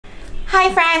Hi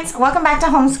friends, welcome back to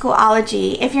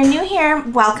Homeschool-ology. If you're new here,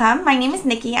 welcome. My name is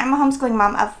Nikki. I'm a homeschooling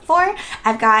mom of 4.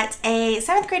 I've got a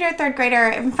 7th grader, 3rd grader,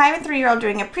 and 5 and 3-year-old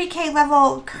doing a pre-K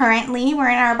level currently. We're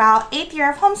in our about 8th year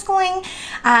of homeschooling.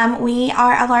 We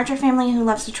are a larger family who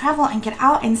loves to travel and get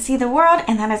out and see the world,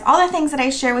 and that is all the things that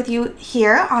I share with you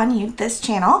here on this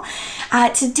channel.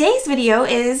 Today's video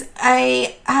is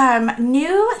a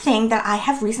new thing that I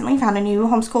have recently found, a new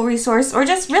homeschool resource, or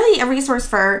just really a resource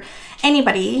for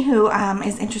anybody who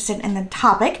is interested in the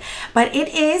topic, but it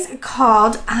is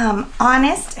called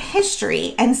Honest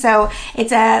History, and so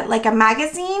it's like a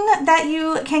magazine that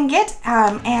you can get,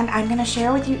 and I'm gonna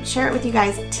share it with you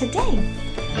guys today.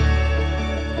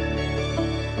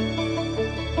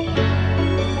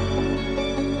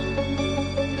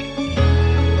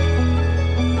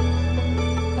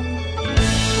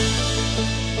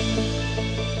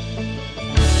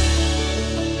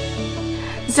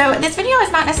 So this video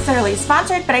is not necessarily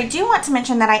sponsored, but I do want to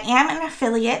mention that I am an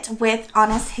affiliate with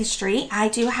Honest History. I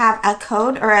do have a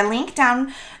code or a link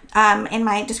down in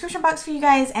my description box for you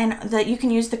guys, and that you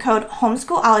can use the code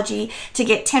Homeschool-ology to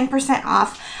get 10%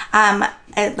 off,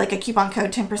 like a coupon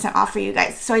code, 10% off for you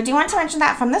guys. So I do want to mention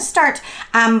that from the start,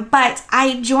 but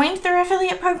I joined their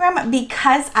affiliate program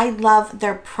because I love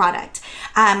their product.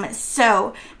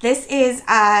 So this is,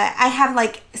 I have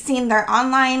like seen their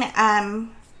online,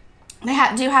 they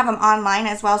do have them online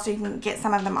as well, so you can get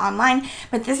some of them online.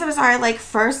 But this was our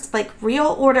first real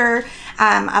order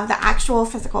of the actual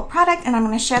physical product, and I'm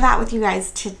going to share that with you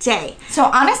guys today. So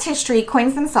Honest History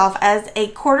coins themselves as a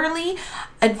quarterly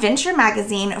adventure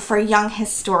magazine for young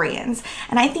historians,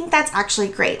 and I think that's actually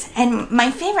great. And my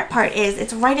favorite part is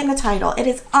it's right in the title. It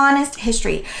is Honest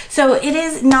History, so it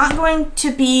is not going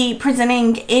to be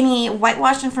presenting any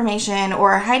whitewashed information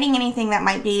or hiding anything that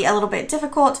might be a little bit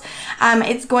difficult.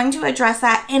 It's going to address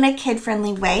that in a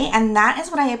kid-friendly way, and that is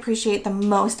what I appreciate the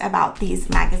most about these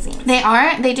magazines.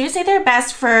 They do say they're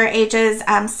best for ages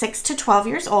 6 to 12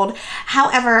 years old.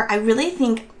 However, I really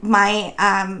think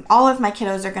all of my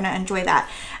kiddos are going to enjoy that.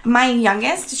 My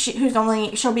youngest,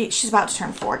 she's about to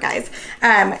turn 4, guys.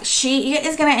 She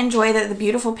is going to enjoy the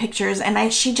beautiful pictures,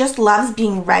 and she just loves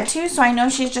being read to, so I know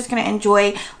she's just going to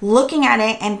enjoy looking at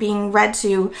it and being read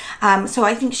to. So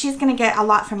I think she's going to get a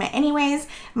lot from it anyways.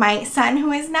 My son,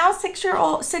 who is now 6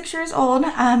 years old,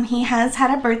 he has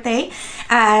had a birthday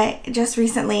just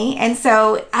recently, and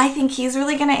so I think he's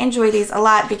really going to enjoy these a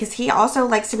lot because he also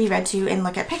likes to be read to and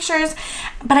look at pictures.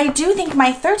 But I do think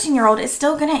my 13-year-old is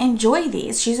still going to enjoy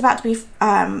these. She's about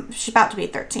to be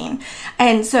 13,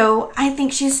 and so I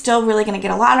think she's still really going to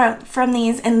get a lot from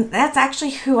these, and that's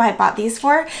actually who I bought these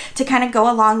for, to kind of go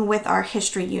along with our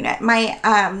history unit.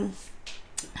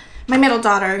 My middle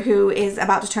daughter, who is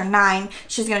about to turn 9,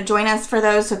 she's going to join us for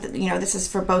those, so that, this is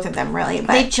for both of them really.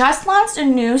 But they just launched a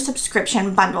new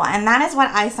subscription bundle, and that is what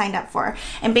I signed up for.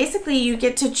 And basically you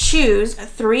get to choose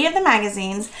 3 of the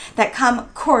magazines that come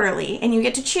quarterly, and you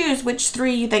get to choose which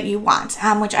 3 that you want,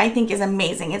 which I think is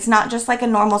amazing. It's not just like a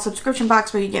normal subscription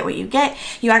box where you get what you get.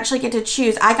 You actually get to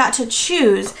choose. I got to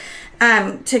choose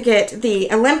to get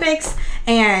the Olympics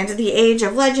and the Age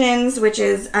of Legends, which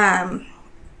is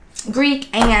Greek,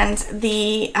 and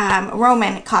the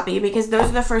Roman copy, because those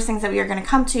are the first things that we are going to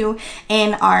come to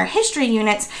in our history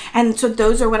units, and so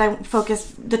those are what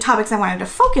the topics I wanted to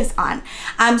focus on.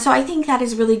 So I think that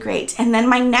is really great. And then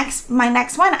my next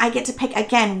one, I get to pick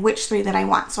again which 3 that I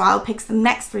want. So I'll pick the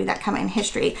next 3 that come in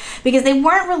history, because they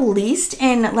weren't released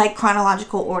in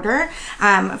chronological order.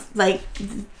 The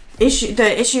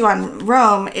issue on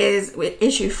Rome is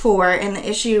issue 4, and the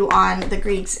issue on the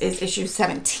Greeks is issue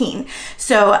 17.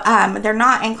 So they're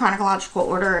not in chronological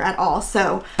order at all.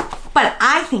 So, but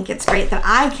I think it's great that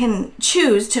I can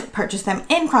choose to purchase them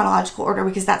in chronological order,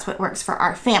 because that's what works for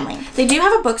our family. They do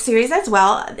have a book series as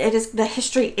well. It is the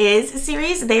History Is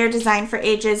series. They are designed for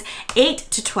ages 8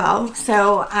 to 12.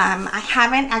 So I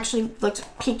haven't actually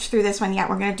peeked through this one yet.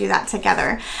 We're going to do that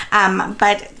together.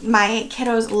 But my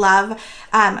kiddos love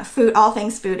food, all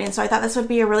things food, and so I thought this would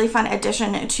be a really fun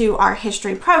addition to our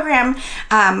history program,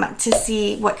 to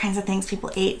see what kinds of things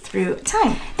people ate through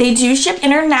time. They do ship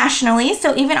internationally,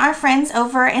 so even our friends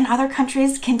over in other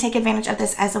countries can take advantage of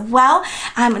this as well.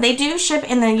 They do ship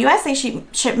in the US. They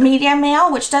ship media mail,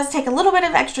 which does take a little bit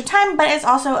of extra time, but it's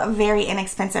also very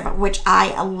inexpensive, which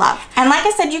I love. And like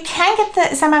I said, you can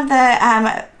get some of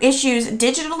the issues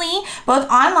digitally, both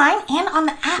online and on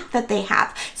the app that they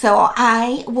have. So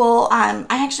I will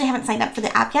I actually haven't signed up for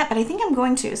the app yet, but I think I'm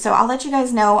going to, so I'll let you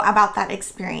guys know about that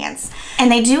experience.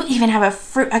 And they do even have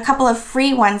a couple of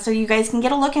free ones, so you guys can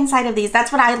get a look inside of these.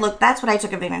 That's what I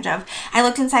took advantage of. I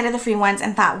looked inside of the free ones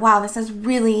and thought, wow, this is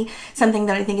really something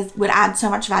that I think would add so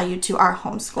much value to our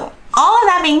homeschool. All of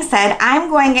that being said, I'm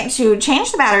going to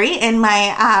change the battery in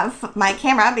my my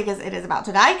camera because it is about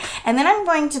to die, and then I'm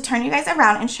going to turn you guys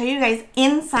around and show you guys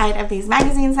inside of these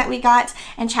magazines that we got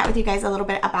and chat with you guys a little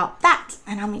bit about that,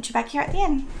 and I'll meet you back here at the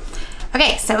end.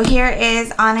 Okay, so here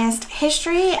is Honest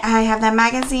History. I have the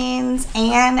magazines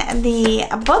and the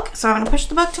book, so I'm going to push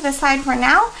the book to the side for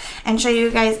now and show you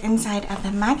guys inside of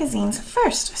the magazines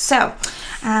first. So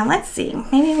let's see,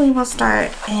 maybe we will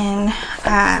start in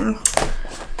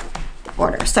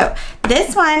order. So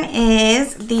this one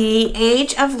is the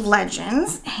Age of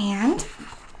Legends, and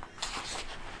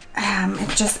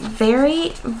it's just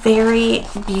very, very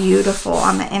beautiful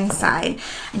on the inside.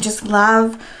 I just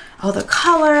love all the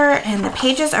color, and the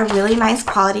pages are really nice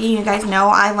quality. You guys know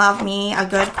I love me a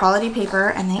good quality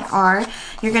paper, and they are.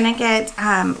 You're gonna get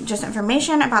just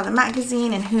information about the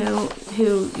magazine and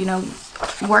who you know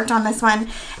worked on this one.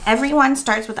 Everyone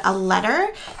starts with a letter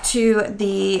to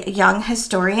the young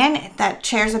historian that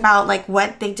shares about like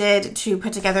what they did to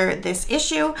put together this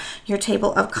issue, your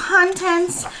table of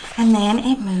contents, and then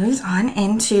it moves on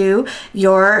into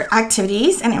your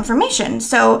activities and information.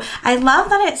 So I love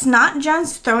that it's not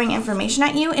just throwing information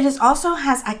at you, it is also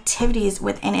has activities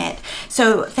within it.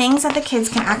 So things that the kids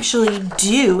can actually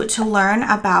do to learn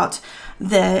about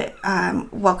the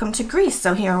welcome to Greece.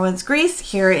 So here was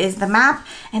Greece, here is the map,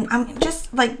 and I'm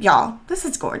just like, y'all, this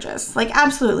is gorgeous, like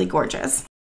absolutely gorgeous.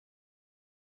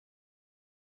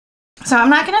 So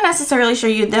I'm not going to necessarily show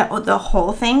you the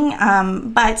whole thing,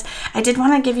 but I did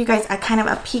want to give you guys a kind of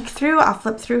a peek through. I'll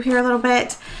flip through here a little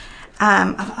bit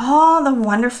of all the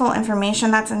wonderful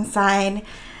information that's inside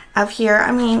of here.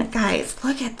 I mean, guys,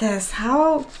 look at this,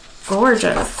 how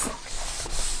gorgeous.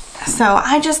 So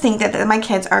I just think that my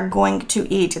kids are going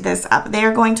to eat this up. They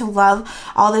are going to love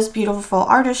all this beautiful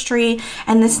artistry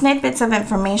and the snippets of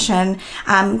information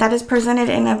that is presented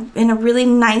in a really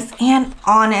nice and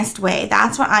honest way.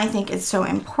 That's what I think is so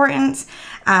important.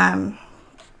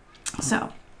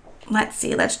 So let's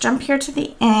see, let's jump here to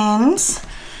the end.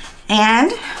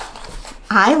 And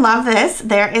I love this.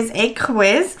 There is a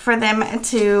quiz for them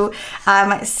to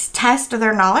test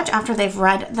their knowledge after they've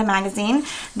read the magazine.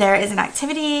 There is an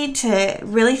activity to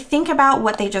really think about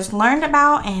what they just learned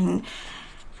about, and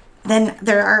then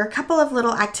there are a couple of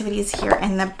little activities here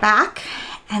in the back,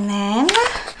 and then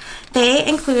they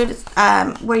include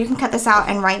where you can cut this out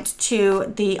and write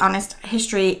to the Honest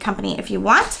History Company if you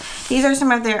want. These are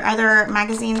some of their other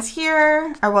magazines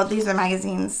here, or well, these are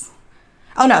magazines.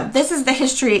 Oh no, this is the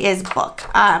History Is book.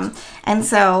 And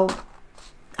so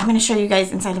I'm going to show you guys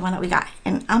inside the one that we got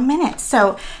in a minute.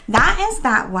 So that is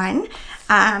that one.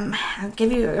 I'm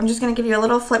just going to give you a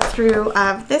little flip through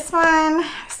of this one.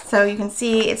 So you can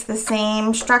see it's the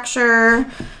same structure.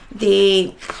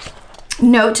 The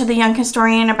note to the young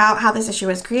historian about how this issue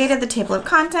was created, the table of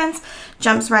contents,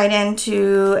 jumps right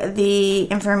into the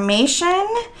information.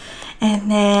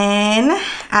 And then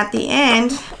at the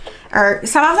end, or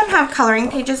some of them have coloring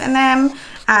pages in them,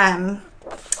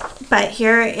 but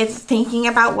here it's thinking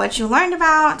about what you learned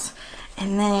about,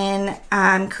 and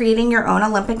then creating your own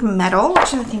Olympic medal,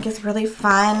 which I think is really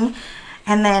fun,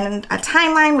 and then a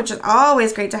timeline, which is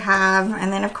always great to have,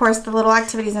 and then of course the little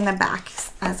activities in the back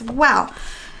as well.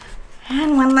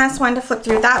 And one last one to flip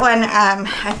through. That one,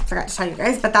 I forgot to tell you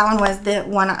guys, but that one was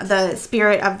the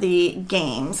spirit of the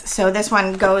games. So this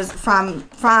one goes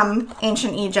from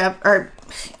ancient Egypt, or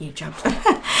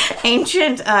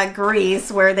ancient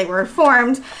Greece, where they were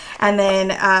formed, and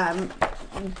then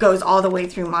goes all the way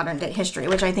through modern day history,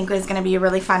 which I think is going to be a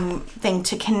really fun thing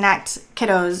to connect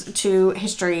kiddos to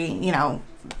history, you know,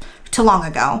 to long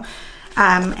ago.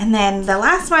 And then the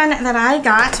last one that I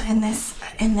got in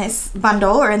this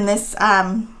bundle, or in this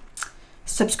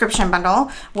subscription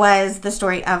bundle, was the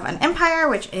story of an empire,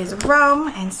 which is Rome.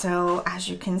 And so as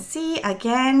you can see,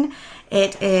 again,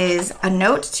 it is a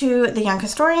note to the young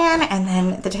historian, and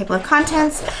then the table of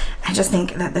contents. I just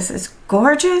think that this is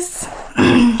gorgeous.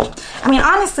 I mean,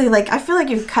 honestly, like, I feel like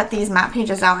you cut these map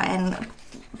pages out and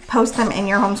post them in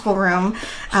your homeschool room,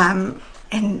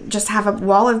 and just have a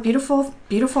wall of beautiful,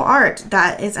 beautiful art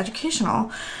that is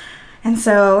educational. And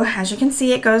so, as you can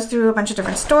see, it goes through a bunch of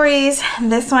different stories.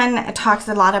 This one talks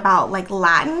a lot about like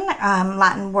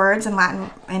Latin words and Latin,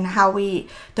 and how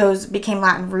those became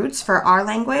Latin roots for our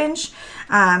language.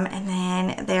 And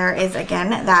then there is, again,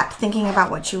 that thinking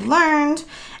about what you learned,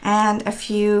 and a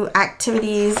few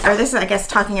activities, or this is, I guess,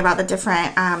 talking about the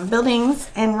different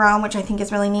buildings in Rome, which I think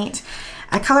is really neat.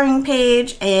 A coloring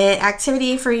page, an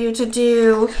activity for you to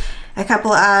do, a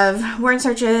couple of word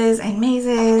searches and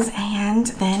mazes, and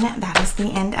then that is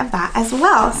the end of that as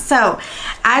well. So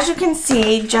as you can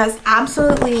see, just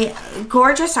absolutely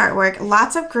gorgeous artwork,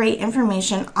 lots of great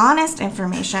information, honest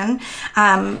information,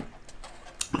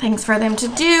 things for them to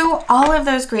do. All of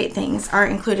those great things are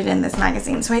included in this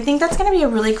magazine. So I think that's going to be a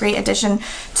really great addition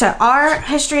to our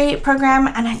history program,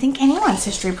 and I think anyone's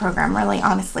history program, really,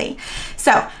 honestly.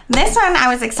 So this one I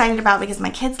was excited about because my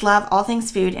kids love all things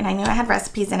food, and I knew it had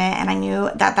recipes in it, and I knew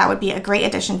that that would be a great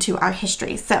addition to our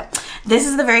history. So this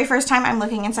is the very first time I'm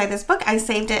looking inside this book. I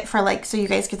saved it for like so you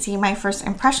guys could see my first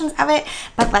impressions of it,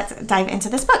 but let's dive into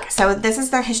this book. So this is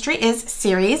their History Is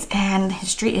series, and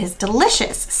History Is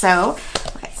Delicious. So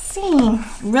let's see,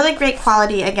 really great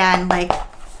quality, again, like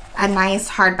a nice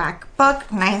hardback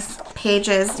book, nice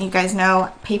pages. You guys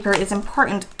know paper is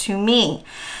important to me.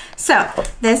 So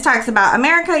this talks about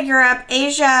America, Europe,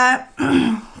 Asia,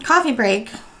 coffee break,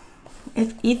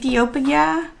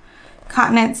 Ethiopia,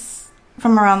 continents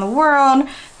from around the world,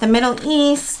 the Middle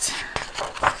East,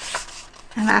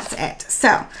 and that's it.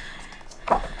 So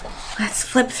let's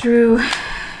flip through.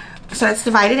 So it's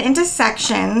divided into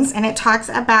sections, and it talks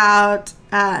about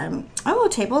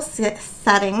table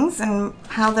settings and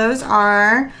how those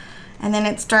are, and then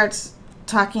it starts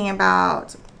talking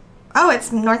about,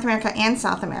 it's North America and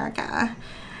South America,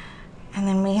 and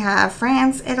then we have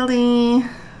France, Italy.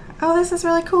 Oh, this is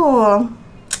really cool.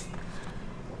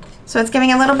 So it's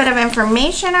giving a little bit of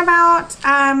information about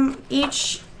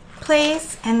each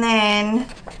place, and then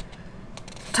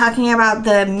talking about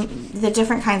the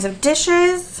different kinds of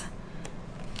dishes.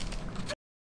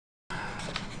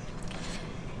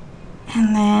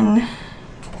 And then,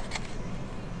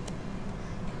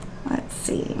 let's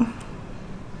see.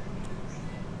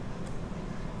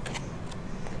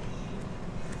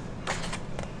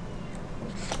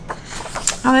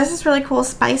 Oh, this is really cool.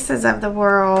 Spices of the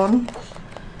world.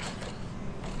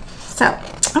 So,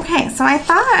 okay, so I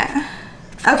thought,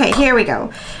 okay, here we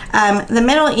go. The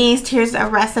Middle East, here's a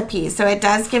recipe. So it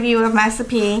does give you a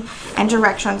recipe and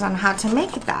directions on how to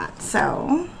make that.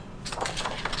 So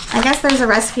I guess there's a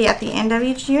recipe at the end of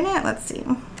each unit. Let's see.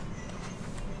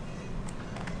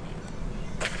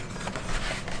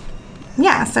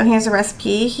 Yeah, so here's a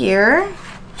recipe here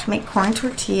to make corn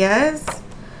tortillas.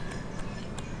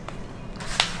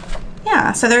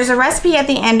 Yeah, so there's a recipe at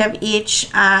the end of each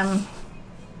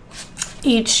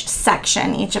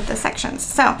section, each of the sections.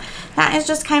 So that is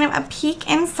just kind of a peek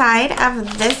inside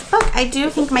of this book. I do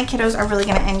think my kiddos are really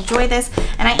going to enjoy this,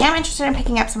 and I am interested in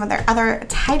picking up some of their other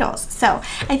titles. So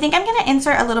I think I'm going to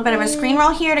insert a little bit of a screen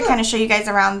roll here to kind of show you guys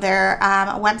around their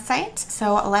website.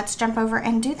 So let's jump over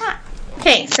and do that.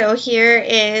 Okay, so here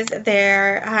is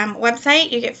their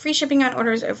website. You get free shipping on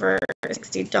orders over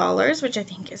 $60, which I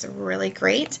think is really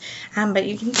great. But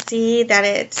you can see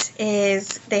that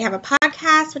they have a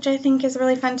podcast, which I think is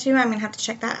really fun too. I'm going to have to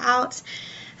check that out.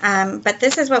 But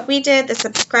this is what we did, the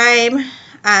subscribe.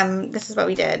 This is what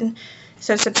we did.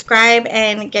 So subscribe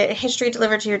and get history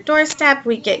delivered to your doorstep.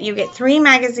 You get 3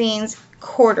 magazines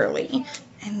quarterly.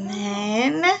 And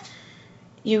then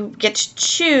you get to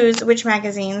choose which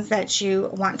magazines that you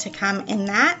want to come in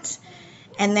that.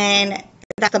 And then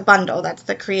that's a bundle. That's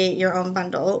the create your own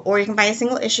bundle. Or you can buy a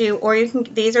single issue, or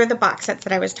these are the box sets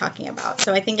that I was talking about.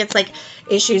 So I think it's like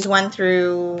issues 1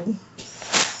 through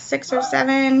 6 or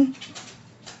 7.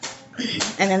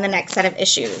 And then the next set of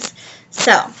issues.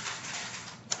 So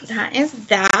that is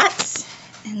that.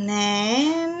 And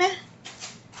then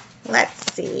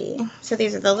let's see. So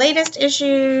these are the latest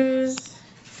issues.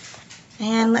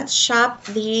 And let's shop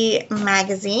the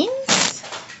magazines.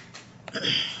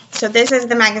 So this is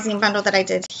the magazine bundle that I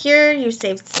did here. You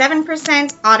saved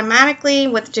 7% automatically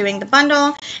with doing the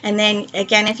bundle. And then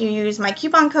again, if you use my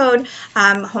coupon code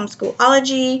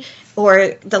Homeschool-ology or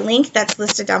the link that's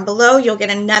listed down below, you'll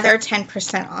get another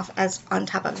 10% off as on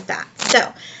top of that.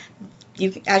 So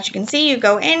as you can see, you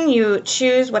go in, you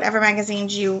choose whatever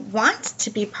magazines you want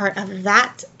to be part of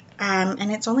that.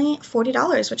 And it's only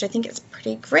 $40, which I think is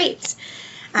pretty great.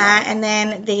 And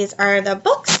then these are the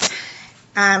books.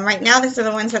 Right now, these are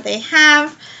the ones that they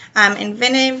have.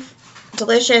 Inventive,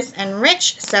 Delicious, and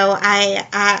Rich. So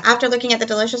after looking at the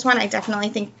Delicious one, I definitely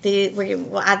think we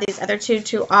will add these other 2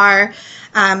 to our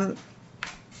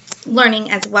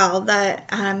learning as well. The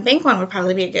bank one would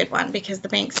probably be a good one because the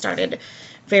bank started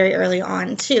very early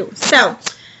on too. So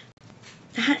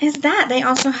that is that. They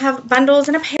also have bundles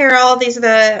and apparel. These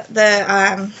are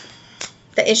the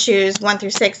issues 1 through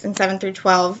 6 and 7 through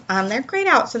 12. They're grayed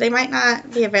out, so they might not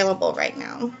be available right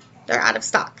now. They're out of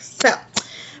stock. So,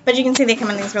 but you can see they come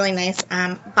in these really nice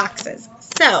boxes.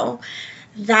 So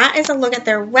that is a look at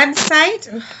their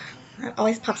website. It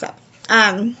always pops up.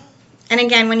 And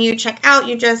again, when you check out,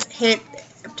 you just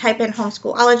type in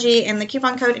Homeschool-ology in the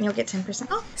coupon code and you'll get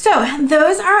 10% off. So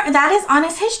that is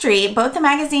Honest History, both the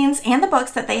magazines and the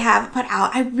books that they have put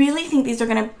out. I really think these are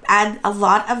going to add a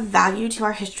lot of value to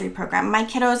our history program. My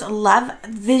kiddos love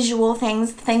visual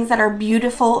things that are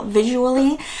beautiful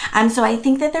visually. So I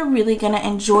think that they're really going to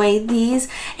enjoy these.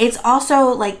 It's also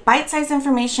like bite-sized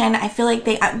information. I feel like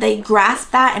they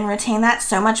grasp that and retain that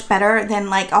so much better than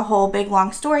like a whole big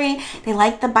long story. They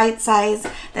like the bite size.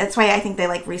 That's why I think they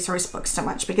like resource books so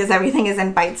much, because everything is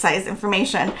in bite-sized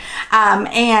information.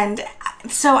 And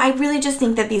so I really just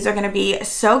think that these are going to be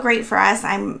so great for us.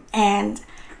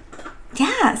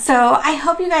 Yeah, so I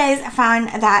hope you guys found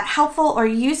that helpful or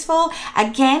useful.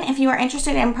 Again, if you are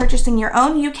interested in purchasing your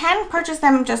own, you can purchase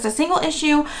them just a single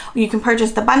issue, or you can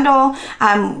purchase the bundle,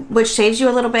 which saves you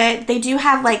a little bit. They do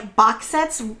have like box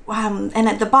sets,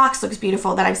 and the box looks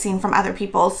beautiful that I've seen from other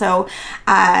people. So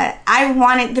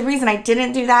the reason I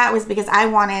didn't do that was because I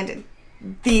wanted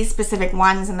these specific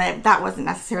ones, and that wasn't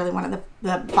necessarily one of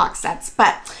the box sets.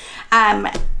 But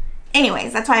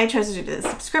anyways, that's why I chose to do the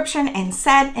subscription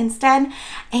instead.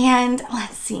 And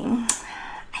let's see.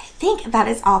 I think that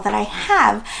is all that I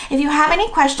have. If you have any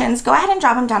questions, go ahead and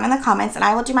drop them down in the comments, and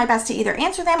I will do my best to either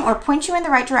answer them or point you in the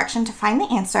right direction to find the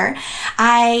answer.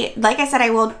 Like I said,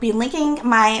 I will be linking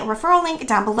my referral link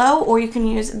down below, or you can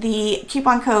use the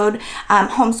coupon code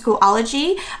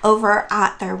Homeschool-ology over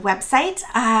at their website.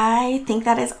 I think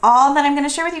that is all that I'm going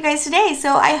to share with you guys today.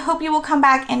 So I hope you will come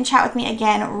back and chat with me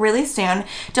again really soon.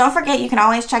 Don't forget, you can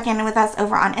always check in with us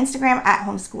over on Instagram at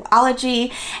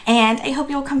Homeschool-ology, and I hope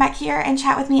you will come back here and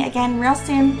chat with me again real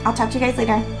soon. I'll talk to you guys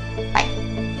later. Bye.